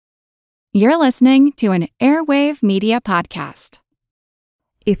You're listening to an Airwave Media Podcast.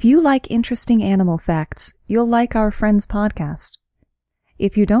 If you like interesting animal facts, you'll like our friend's podcast.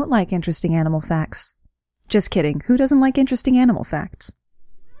 If you don't like interesting animal facts, just kidding, who doesn't like interesting animal facts?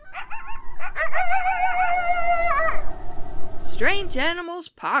 Strange Animals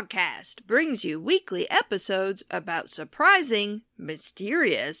Podcast brings you weekly episodes about surprising,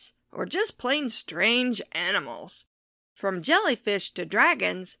 mysterious, or just plain strange animals. From jellyfish to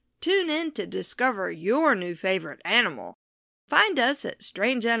dragons, tune in to discover your new favorite animal. Find us at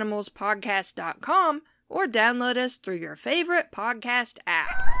strangeanimalspodcast.com or download us through your favorite podcast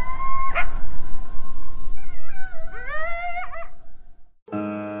app.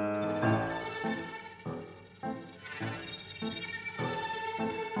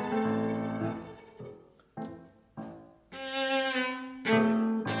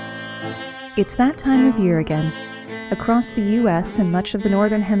 It's that time of year again. Across the U.S. and much of the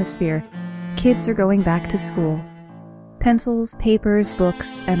Northern Hemisphere, kids are going back to school. Pencils, papers,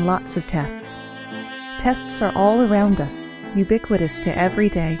 books, and lots of tests. Tests are all around us, ubiquitous to every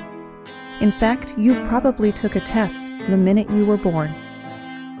day. In fact, you probably took a test the minute you were born.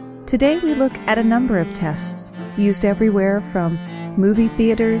 Today we look at a number of tests, used everywhere from movie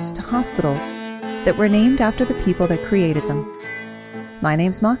theaters to hospitals, that were named after the people that created them. My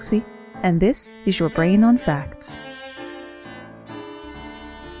name's Moxie, and this is your Brain on Facts.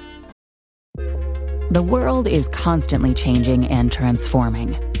 The world is constantly changing and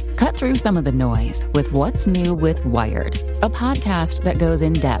transforming. Cut through some of the noise with What's New with Wired, a podcast that goes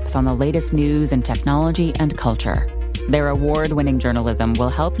in depth on the latest news and technology and culture. Their award-winning journalism will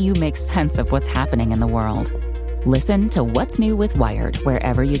help you make sense of what's happening in the world. Listen to What's New with Wired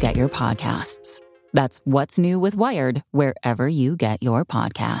wherever you get your podcasts. That's What's New with Wired wherever you get your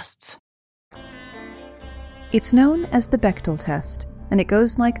podcasts. It's known as the Bechdel test, and it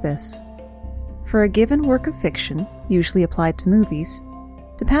goes like this. For a given work of fiction, usually applied to movies,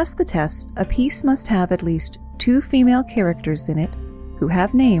 to pass the test, a piece must have at least 2 female characters in it, who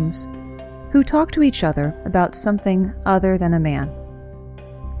have names, who talk to each other about something other than a man.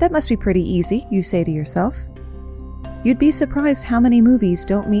 That must be pretty easy, you say to yourself. You'd be surprised how many movies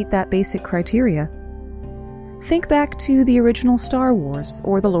don't meet that basic criteria. Think back to the original Star Wars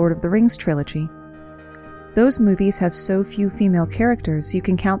or the Lord of the Rings trilogy. Those movies have so few female characters you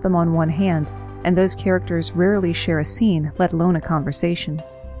can count them on one hand, and those characters rarely share a scene, let alone a conversation.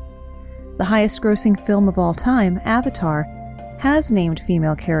 The highest-grossing film of all time, Avatar, has named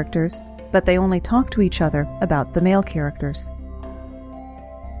female characters, but they only talk to each other about the male characters.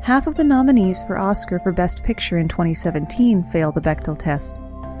 Half of the nominees for Oscar for Best Picture in 2017 fail the Bechdel test,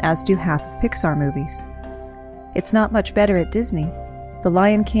 as do half of Pixar movies. It's not much better at Disney. The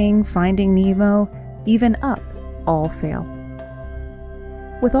Lion King, Finding Nemo, even Up, all fail.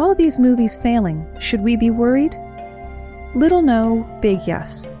 With all of these movies failing, should we be worried? Little no, big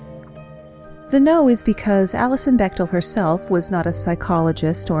yes. The no is because Alison Bechdel herself was not a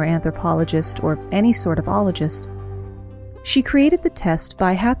psychologist or anthropologist or any sort of ologist. She created the test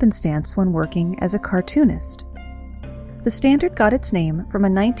by happenstance when working as a cartoonist. The standard got its name from a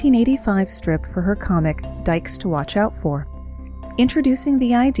 1985 strip for her comic Dykes to Watch Out For, introducing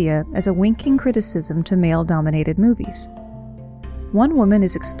the idea as a winking criticism to male-dominated movies. One woman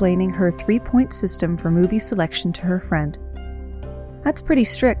is explaining her 3-point system for movie selection to her friend. That's pretty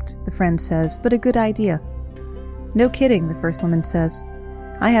strict, the friend says, but a good idea. No kidding, the first woman says.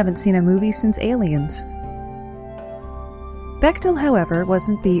 I haven't seen a movie since Aliens. Bechdel, however,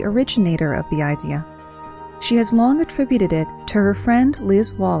 wasn't the originator of the idea. She has long attributed it to her friend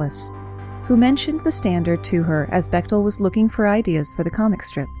Liz Wallace, who mentioned the standard to her as Bechdel was looking for ideas for the comic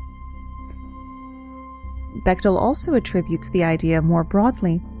strip. Bechdel also attributes the idea more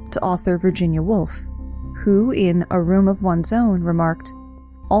broadly to author Virginia Woolf, who, in A Room of One's Own, remarked,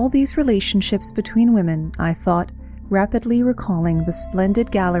 "All these relationships between women, I thought, rapidly recalling the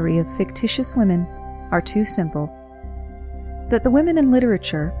splendid gallery of fictitious women, are too simple. That the women in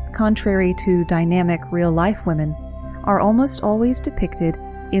literature, contrary to dynamic real-life women, are almost always depicted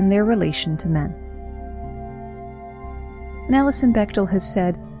in their relation to men." And Alison Bechdel has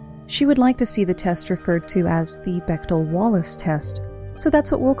said she would like to see the test referred to as the Bechdel-Wallace test, so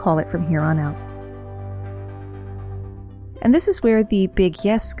that's what we'll call it from here on out. And this is where the big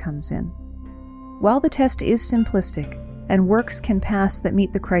yes comes in. While the test is simplistic, and works can pass that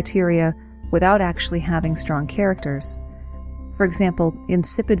meet the criteria without actually having strong characters, for example,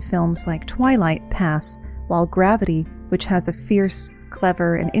 insipid films like Twilight pass, while Gravity, which has a fierce,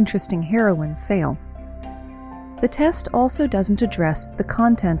 clever, and interesting heroine, fail. The test also doesn't address the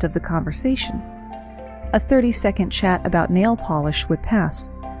content of the conversation. A 30-second chat about nail polish would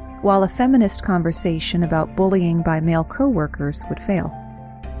pass, while a feminist conversation about bullying by male co-workers would fail.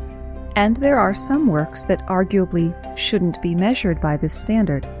 And there are some works that arguably shouldn't be measured by this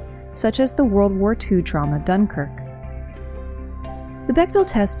standard, such as the World War II drama Dunkirk. The Bechdel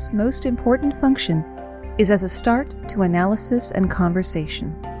test's most important function is as a start to analysis and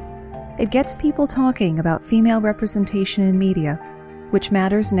conversation. It gets people talking about female representation in media, which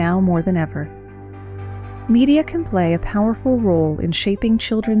matters now more than ever. Media can play a powerful role in shaping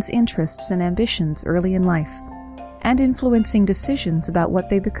children's interests and ambitions early in life, and influencing decisions about what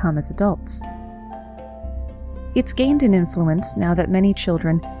they become as adults. It's gained in influence now that many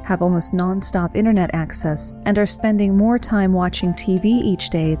children have almost non-stop internet access and are spending more time watching TV each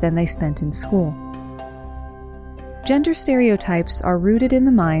day than they spent in school. Gender stereotypes are rooted in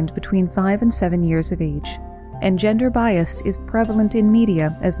the mind between 5 and 7 years of age, and gender bias is prevalent in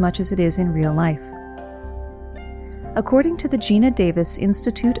media as much as it is in real life. According to the Gina Davis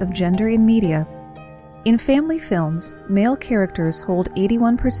Institute of Gender in Media, in family films, male characters hold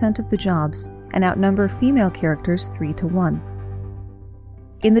 81% of the jobs and outnumber female characters 3-1.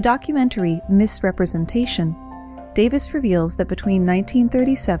 In the documentary Misrepresentation, Davis reveals that between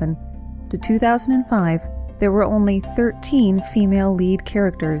 1937 to 2005, there were only 13 female lead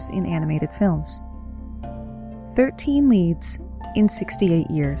characters in animated films. 13 leads in 68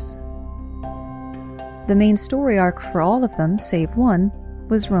 years. The main story arc for all of them, save one,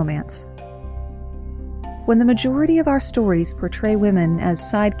 was romance. When the majority of our stories portray women as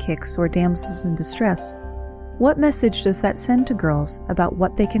sidekicks or damsels in distress, what message does that send to girls about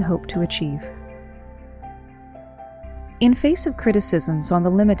what they can hope to achieve? In face of criticisms on the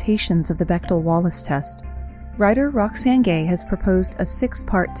limitations of the Bechdel-Wallace test, writer Roxane Gay has proposed a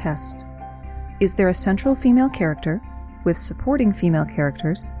 6-part test. Is there a central female character, with supporting female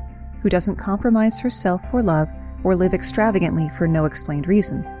characters, who doesn't compromise herself for love or live extravagantly for no explained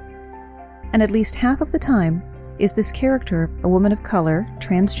reason? And at least half of the time, is this character a woman of color,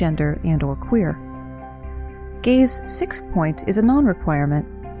 transgender, and/or queer? Gay's 6th point is a non-requirement.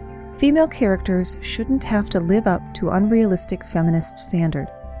 Female characters shouldn't have to live up to unrealistic feminist standard.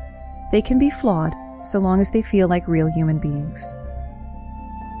 They can be flawed so long as they feel like real human beings.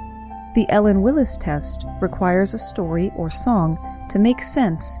 The Ellen Willis test requires a story or song to make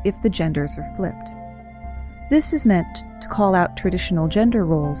sense if the genders are flipped. This is meant to call out traditional gender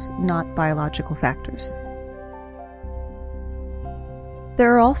roles, not biological factors.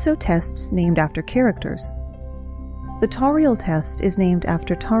 There are also tests named after characters. The Tauriel test is named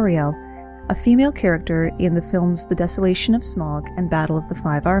after Tauriel, a female character in the films The Desolation of Smaug and Battle of the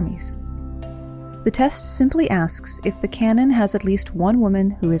Five Armies. The test simply asks if the canon has at least one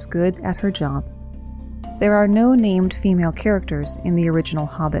woman who is good at her job. There are no named female characters in the original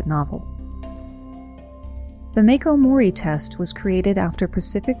Hobbit novel. The Mako Mori test was created after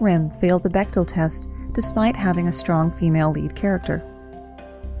Pacific Rim failed the Bechdel test despite having a strong female lead character.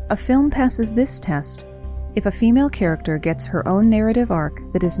 A film passes this test if a female character gets her own narrative arc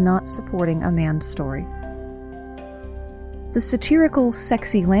that is not supporting a man's story. The satirical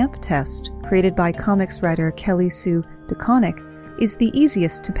Sexy Lamp test, created by comics writer Kelly Sue DeConnick, is the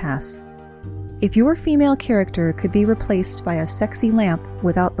easiest to pass. If your female character could be replaced by a sexy lamp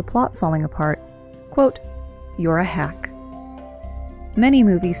without the plot falling apart, quote, "You're a hack." Many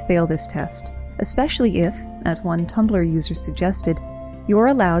movies fail this test, especially if, as one Tumblr user suggested, you're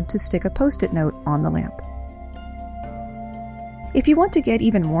allowed to stick a post-it note on the lamp. If you want to get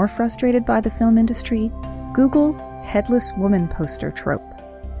even more frustrated by the film industry, Google headless woman poster trope.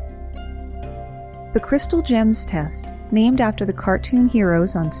 The Crystal Gems test, named after the cartoon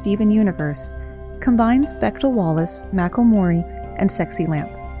heroes on Steven Universe, combines Bechdel-Wallace, Mako Mori, and Sexy Lamp.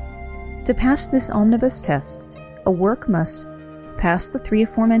 To pass this omnibus test, a work must pass the 3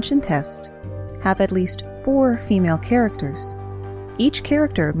 aforementioned tests, have at least 4 female characters. Each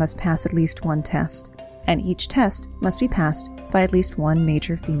character must pass at least 1 test, and each test must be passed by at least 1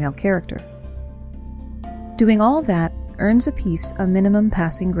 major female character. Doing all that earns a piece a minimum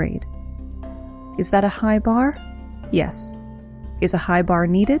passing grade. Is that a high bar? Yes. Is a high bar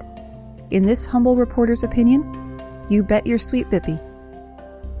needed? In this humble reporter's opinion, you bet your sweet bippy.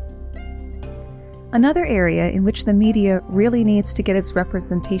 Another area in which the media really needs to get its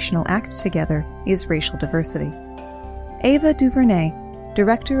representational act together is racial diversity. Ava DuVernay,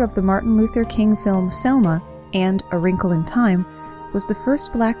 director of the Martin Luther King film Selma and A Wrinkle in Time, was the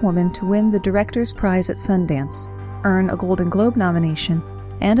first black woman to win the Director's Prize at Sundance, earn a Golden Globe nomination,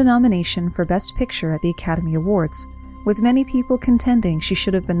 and a nomination for Best Picture at the Academy Awards, with many people contending she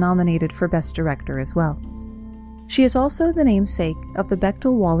should have been nominated for Best Director as well. She is also the namesake of the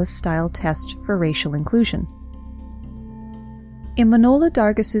Bechdel-Wallace style test for racial inclusion. In Manohla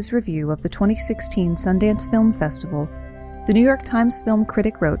Dargis's review of the 2016 Sundance Film Festival, the New York Times film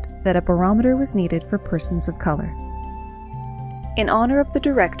critic wrote that a barometer was needed for persons of color. In honor of the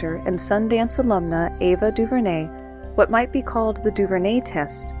director and Sundance alumna Ava DuVernay, what might be called the DuVernay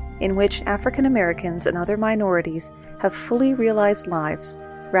test, in which African Americans and other minorities have fully realized lives,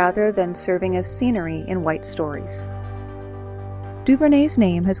 rather than serving as scenery in white stories. DuVernay's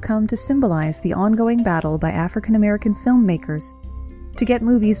name has come to symbolize the ongoing battle by African American filmmakers to get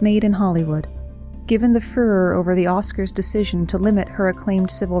movies made in Hollywood, given the furor over the Oscars' decision to limit her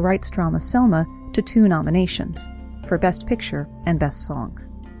acclaimed civil rights drama Selma to 2 nominations, for Best Picture and Best Song.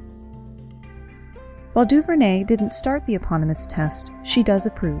 While DuVernay didn't start the eponymous test, she does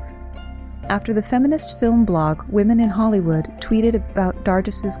approve. After the feminist film blog Women in Hollywood tweeted about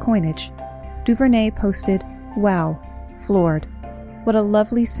Dargis's coinage, DuVernay posted, "Wow, floored. What a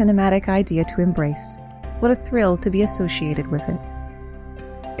lovely cinematic idea to embrace. What a thrill to be associated with it."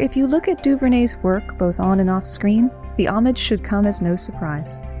 If you look at DuVernay's work both on and off screen, the homage should come as no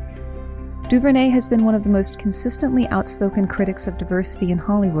surprise. DuVernay has been one of the most consistently outspoken critics of diversity in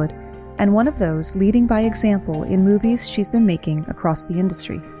Hollywood, and one of those leading by example in movies she's been making across the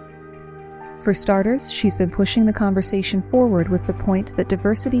industry. For starters, she's been pushing the conversation forward with the point that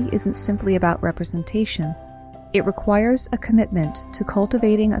diversity isn't simply about representation. It requires a commitment to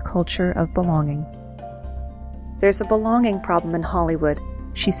cultivating a culture of belonging. "There's a belonging problem in Hollywood,"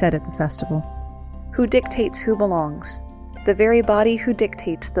 she said at the festival. "Who dictates who belongs? The very body who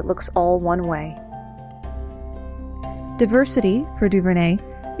dictates that looks all one way." Diversity, for DuVernay,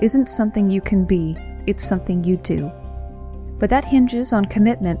 isn't something you can be, it's something you do. But that hinges on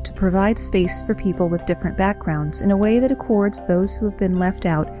commitment to provide space for people with different backgrounds in a way that accords those who have been left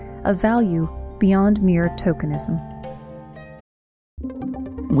out a value beyond mere tokenism.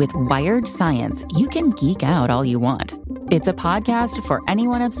 With Wired Science, you can geek out all you want. It's a podcast for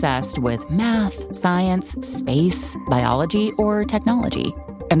anyone obsessed with math, science, space, biology, or technology.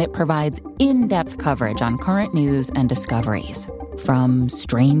 And it provides in-depth coverage on current news and discoveries. From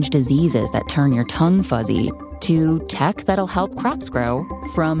strange diseases that turn your tongue fuzzy to tech that'll help crops grow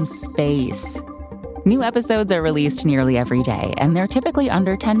from space. New episodes are released nearly every day, and they're typically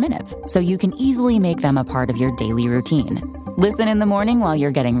under 10 minutes, so you can easily make them a part of your daily routine. Listen in the morning while you're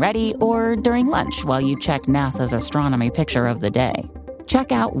getting ready, or during lunch while you check NASA's astronomy picture of the day.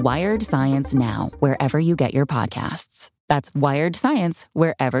 Check out Wired Science now, wherever you get your podcasts. That's Wired Science,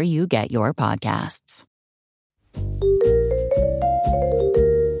 wherever you get your podcasts.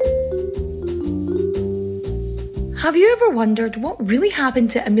 Have you ever wondered what really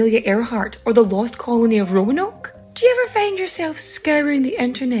happened to Amelia Earhart or the lost colony of Roanoke? Do you ever find yourself scouring the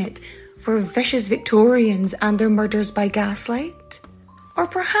internet for vicious Victorians and their murders by gaslight? Or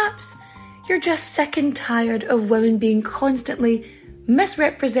perhaps you're just sick and tired of women being constantly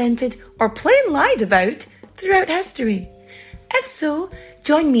misrepresented or plain lied about throughout history? If so,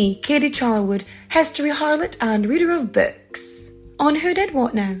 join me, Katie Charlwood, history harlot and reader of books, on Who Did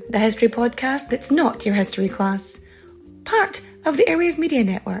What Now, the history podcast that's not your history class. Part of the Airwave Media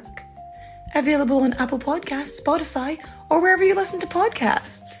Network. Available on Apple Podcasts, Spotify, or wherever you listen to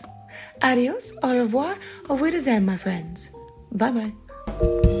podcasts. Adios, au revoir, au revoir, my friends. Bye-bye.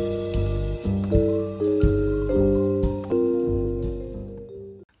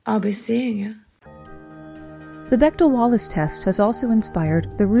 I'll be seeing you. The Bechdel-Wallace test has also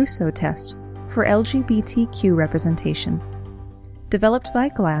inspired the Russo test for LGBTQ representation. Developed by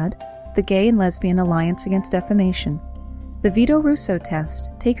GLAAD, the Gay and Lesbian Alliance Against Defamation, the Vito Russo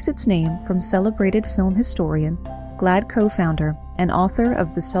test takes its name from celebrated film historian, GLAAD co-founder, and author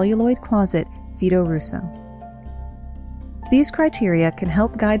of The Celluloid Closet, Vito Russo. These criteria can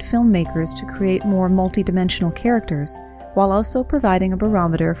help guide filmmakers to create more multidimensional characters, while also providing a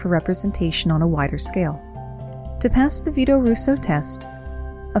barometer for representation on a wider scale. To pass the Vito Russo test,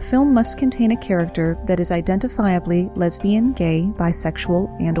 a film must contain a character that is identifiably lesbian, gay,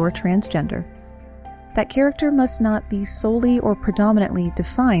 bisexual, and/or transgender. That character must not be solely or predominantly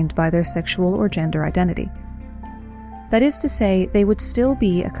defined by their sexual or gender identity. That is to say, they would still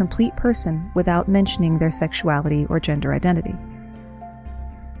be a complete person without mentioning their sexuality or gender identity.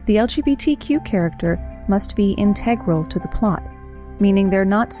 The LGBTQ character must be integral to the plot, meaning they're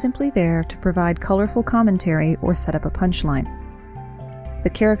not simply there to provide colorful commentary or set up a punchline. The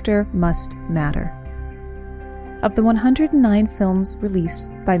character must matter. Of the 109 films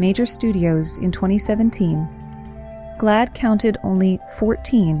released by major studios in 2017, GLAAD counted only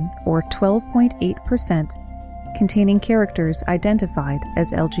 14, or 12.8%, containing characters identified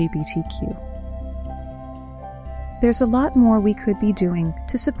as LGBTQ. There's a lot more we could be doing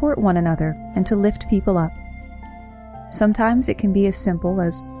to support one another and to lift people up. Sometimes it can be as simple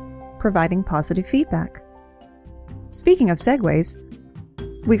as providing positive feedback. Speaking of segues,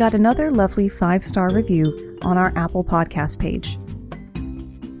 we got another lovely 5-star review on our Apple Podcast page.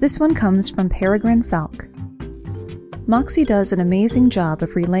 This one comes from Peregrine Falk. Moxie does an amazing job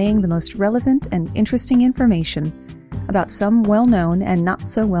of relaying the most relevant and interesting information about some well-known and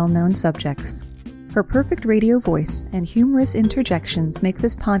not-so-well-known subjects. Her perfect radio voice and humorous interjections make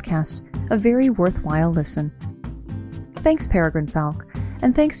this podcast a very worthwhile listen. Thanks, Peregrine Falk,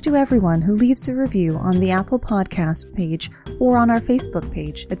 and thanks to everyone who leaves a review on the Apple Podcast page or on our Facebook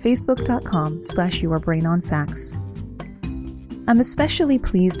page at facebook.com/yourbrainonfacts. I'm especially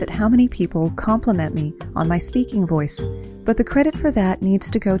pleased at how many people compliment me on my speaking voice, but the credit for that needs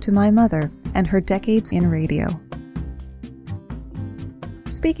to go to my mother and her decades in radio.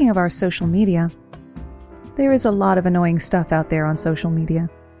 Speaking of our social media, there is a lot of annoying stuff out there on social media.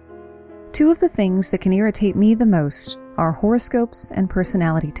 Two of the things that can irritate me the most are horoscopes and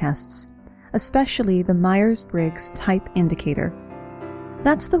personality tests, especially the Myers-Briggs Type Indicator.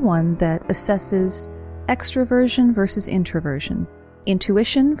 That's the one that assesses extroversion versus introversion,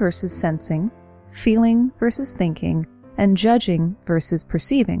 intuition versus sensing, feeling versus thinking, and judging versus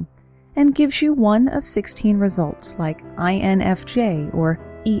perceiving, and gives you one of 16 results like INFJ or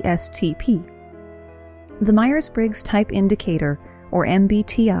ESTP. The Myers-Briggs Type Indicator, or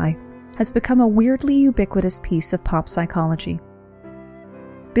MBTI, has become a weirdly ubiquitous piece of pop psychology.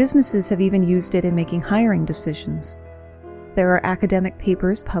 Businesses have even used it in making hiring decisions. There are academic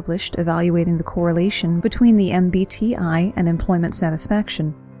papers published evaluating the correlation between the MBTI and employment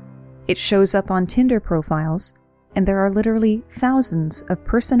satisfaction. It shows up on Tinder profiles, and there are literally thousands of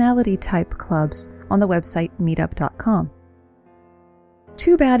personality type clubs on the website meetup.com.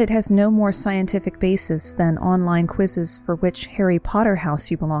 Too bad it has no more scientific basis than online quizzes for which Harry Potter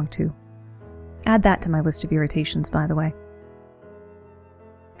house you belong to. Add that to my list of irritations, by the way.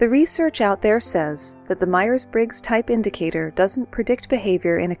 The research out there says that the Myers-Briggs Type Indicator doesn't predict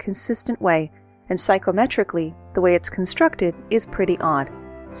behavior in a consistent way, and psychometrically, the way it's constructed is pretty odd,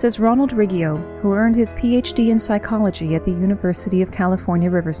 says Ronald Riggio, who earned his PhD in psychology at the University of California,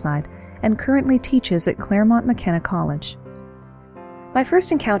 Riverside, and currently teaches at Claremont McKenna College. My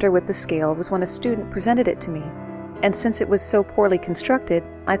first encounter with the scale was when a student presented it to me, and since it was so poorly constructed,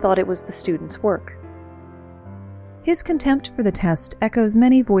 I thought it was the student's work. His contempt for the test echoes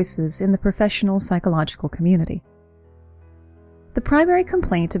many voices in the professional psychological community. The primary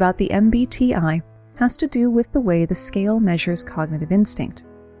complaint about the MBTI has to do with the way the scale measures cognitive instinct.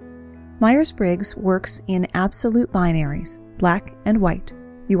 Myers-Briggs works in absolute binaries, black and white.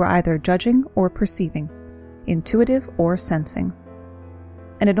 You are either judging or perceiving, intuitive or sensing.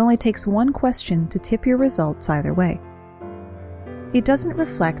 And it only takes one question to tip your results either way. It doesn't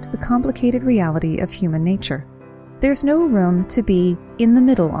reflect the complicated reality of human nature. There's no room to be in the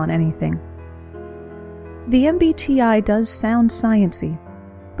middle on anything. The MBTI does sound sciencey,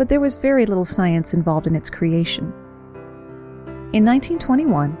 but there was very little science involved in its creation. In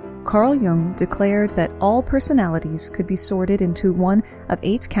 1921, Carl Jung declared that all personalities could be sorted into one of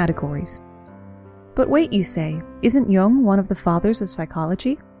 8 categories. But wait, you say, isn't Jung one of the fathers of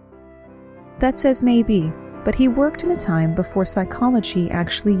psychology? That's as may be, but he worked in a time before psychology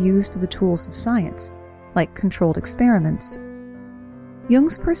actually used the tools of science, like controlled experiments.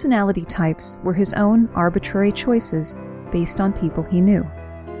 Jung's personality types were his own arbitrary choices based on people he knew.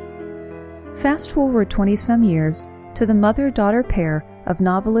 Fast forward 20-some years to the mother-daughter pair of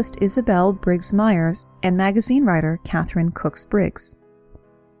novelist Isabel Briggs Myers and magazine writer Katharine Cooks Briggs.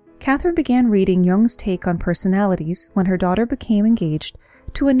 Katharine began reading Jung's take on personalities when her daughter became engaged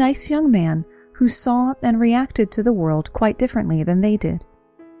to a nice young man who saw and reacted to the world quite differently than they did.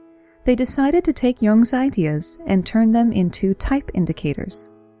 They decided to take Jung's ideas and turn them into type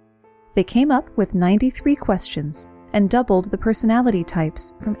indicators. They came up with 93 questions and doubled the personality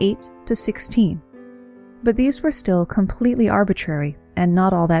types from 8 to 16. But these were still completely arbitrary and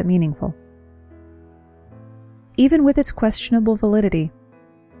not all that meaningful. Even with its questionable validity,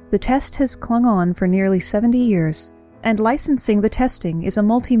 the test has clung on for nearly 70 years, and licensing the testing is a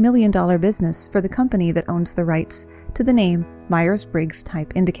multi-million-dollar business for the company that owns the rights to the name Myers-Briggs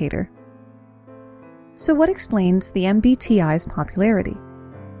Type Indicator. So what explains the MBTI's popularity?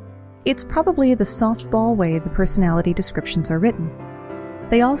 It's probably the softball way the personality descriptions are written.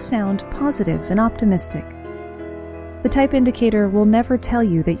 They all sound positive and optimistic. The type indicator will never tell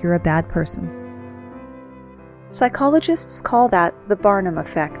you that you're a bad person. Psychologists call that the Barnum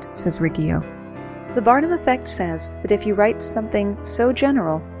effect, says Riggio. The Barnum effect says that if you write something so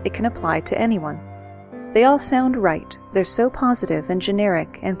general, it can apply to anyone. They all sound right, they're so positive and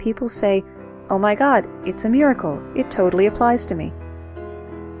generic, and people say, "Oh my god, it's a miracle. It totally applies to me."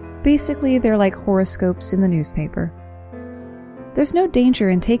 Basically, they're like horoscopes in the newspaper. There's no danger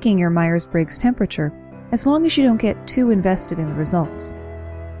in taking your Myers-Briggs temperature, as long as you don't get too invested in the results.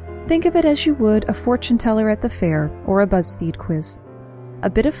 Think of it as you would a fortune teller at the fair or a BuzzFeed quiz. A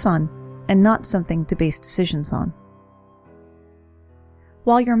bit of fun, and not something to base decisions on.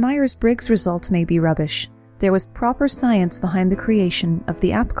 While your Myers-Briggs results may be rubbish, there was proper science behind the creation of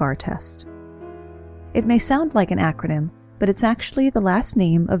the APGAR test. It may sound like an acronym, but it's actually the last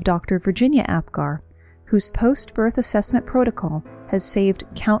name of Dr. Virginia Apgar, whose post-birth assessment protocol has saved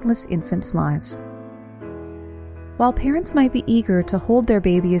countless infants' lives. While parents might be eager to hold their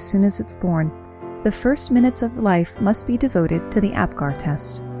baby as soon as it's born, the first minutes of life must be devoted to the APGAR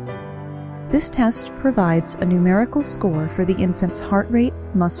test. This test provides a numerical score for the infant's heart rate,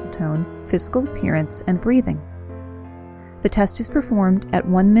 muscle tone, physical appearance, and breathing. The test is performed at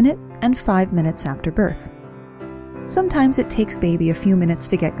 1 minute and 5 minutes after birth. Sometimes it takes baby a few minutes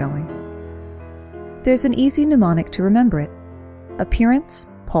to get going. There's an easy mnemonic to remember it: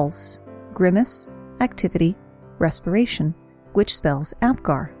 appearance, pulse, grimace, activity, respiration, which spells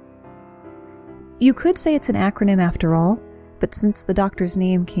APGAR. You could say it's an acronym after all, but since the doctor's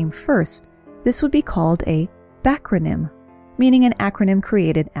name came first, this would be called a backronym, meaning an acronym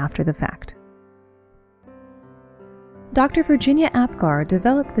created after the fact. Dr. Virginia Apgar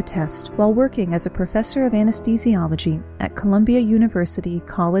developed the test while working as a professor of anesthesiology at Columbia University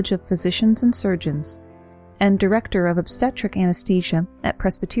College of Physicians and Surgeons and director of obstetric anesthesia at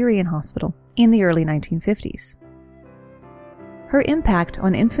Presbyterian Hospital in the early 1950s. Her impact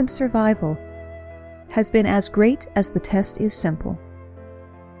on infant survival has been as great as the test is simple.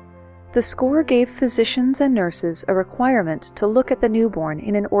 The score gave physicians and nurses a requirement to look at the newborn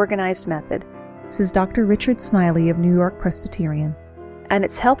in an organized method, says Dr. Richard Smiley of New York Presbyterian, and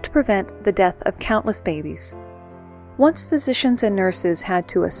it's helped prevent the death of countless babies. Once physicians and nurses had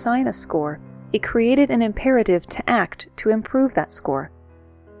to assign a score, it created an imperative to act to improve that score.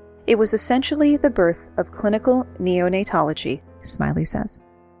 It was essentially the birth of clinical neonatology, Smiley says.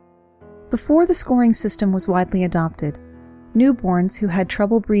 Before the scoring system was widely adopted, newborns who had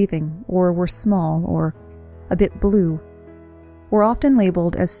trouble breathing or were small or a bit blue were often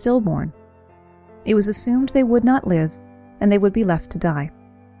labeled as stillborn. It was assumed they would not live and they would be left to die.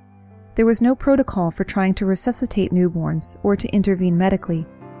 There was no protocol for trying to resuscitate newborns or to intervene medically,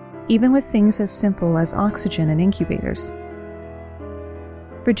 even with things as simple as oxygen and incubators.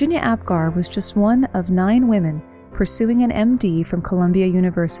 Virginia Apgar was just one of 9 women pursuing an MD from Columbia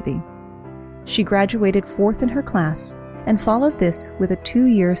University. She graduated 4th in her class and followed this with a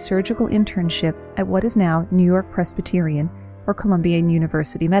 2-year surgical internship at what is now New York Presbyterian or Columbia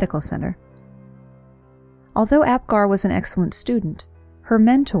University Medical Center. Although Apgar was an excellent student, her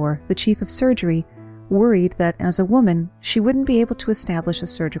mentor, the chief of surgery, worried that as a woman she wouldn't be able to establish a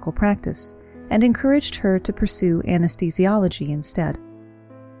surgical practice and encouraged her to pursue anesthesiology instead.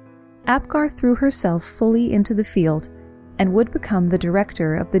 Apgar threw herself fully into the field and would become the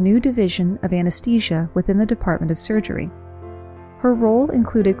director of the new division of anesthesia within the Department of Surgery. Her role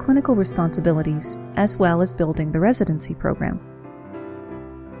included clinical responsibilities as well as building the residency program.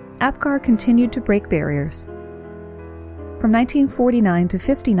 Apgar continued to break barriers. From 1949 to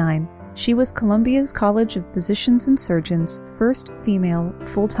 59, she was Columbia's College of Physicians and Surgeons' first female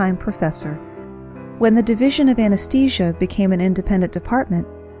full-time professor. When the Division of Anesthesia became an independent department,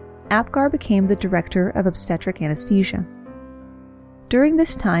 Apgar became the director of obstetric anesthesia. During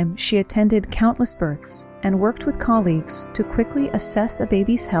this time, she attended countless births and worked with colleagues to quickly assess a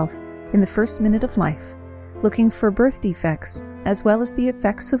baby's health in the first minute of life, looking for birth defects as well as the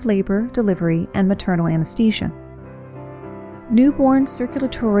effects of labor, delivery, and maternal anesthesia. Newborn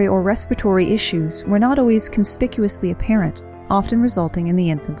circulatory or respiratory issues were not always conspicuously apparent, often resulting in the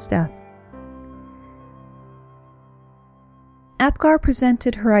infant's death. Apgar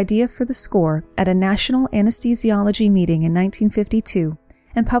presented her idea for the score at a national anesthesiology meeting in 1952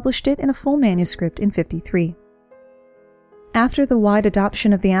 and published it in a full manuscript in 1953. After the wide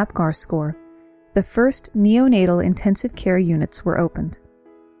adoption of the Apgar score, the first neonatal intensive care units were opened.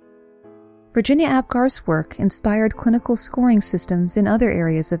 Virginia Apgar's work inspired clinical scoring systems in other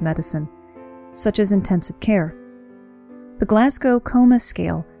areas of medicine, such as intensive care. The Glasgow Coma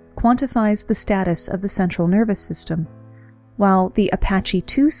Scale quantifies the status of the central nervous system, while the Apache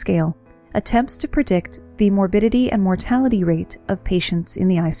 2 scale attempts to predict the morbidity and mortality rate of patients in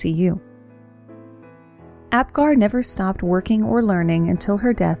the ICU. Apgar never stopped working or learning until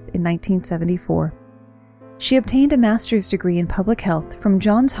her death in 1974. She obtained a master's degree in public health from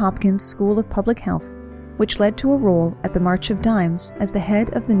Johns Hopkins School of Public Health which led to a role at the March of Dimes as the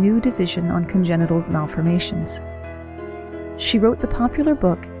head of the new Division on Congenital Malformations. She wrote the popular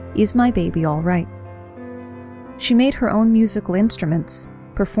book, Is My Baby All Right? She made her own musical instruments,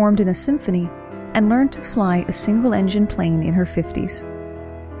 performed in a symphony, and learned to fly a single-engine plane in her 50s.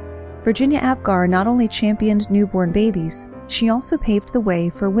 Virginia Apgar not only championed newborn babies, she also paved the way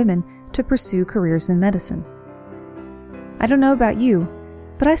for women to pursue careers in medicine. I don't know about you,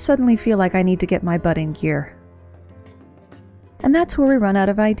 but I suddenly feel like I need to get my butt in gear. And that's where we run out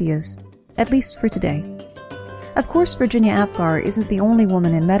of ideas, at least for today. Of course, Virginia Apgar isn't the only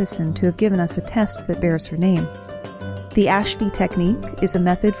woman in medicine to have given us a test that bears her name. The Ashby technique is a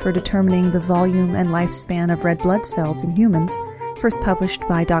method for determining the volume and lifespan of red blood cells in humans, first published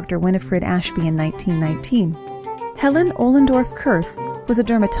by Dr. Winifred Ashby in 1919. Helen Ohlendorf-Kurth was a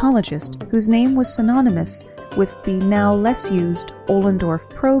dermatologist whose name was synonymous with the now less used Ohlendorf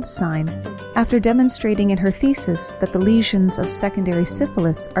probe sign, after demonstrating in her thesis that the lesions of secondary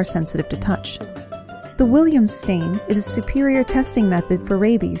syphilis are sensitive to touch. The Williams stain is a superior testing method for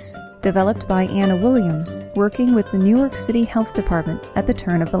rabies, developed by Anna Williams, working with the New York City Health Department at the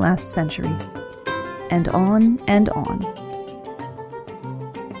turn of the last century. And on and on.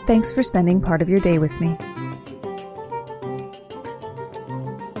 Thanks for spending part of your day with me.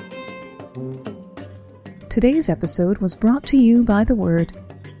 Today's episode was brought to you by the word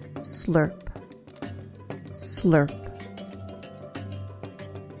slurp. Slurp.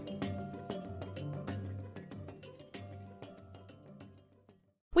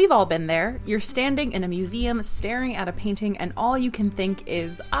 We've all been there. You're standing in a museum staring at a painting and all you can think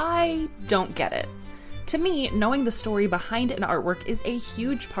is, I don't get it. To me, knowing the story behind an artwork is a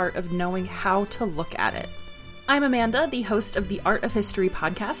huge part of knowing how to look at it. I'm Amanda, the host of the Art of History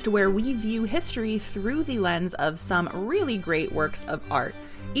podcast, where we view history through the lens of some really great works of art.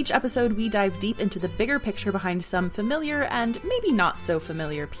 Each episode, we dive deep into the bigger picture behind some familiar and maybe not so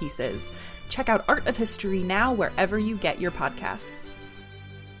familiar pieces. Check out Art of History now wherever you get your podcasts.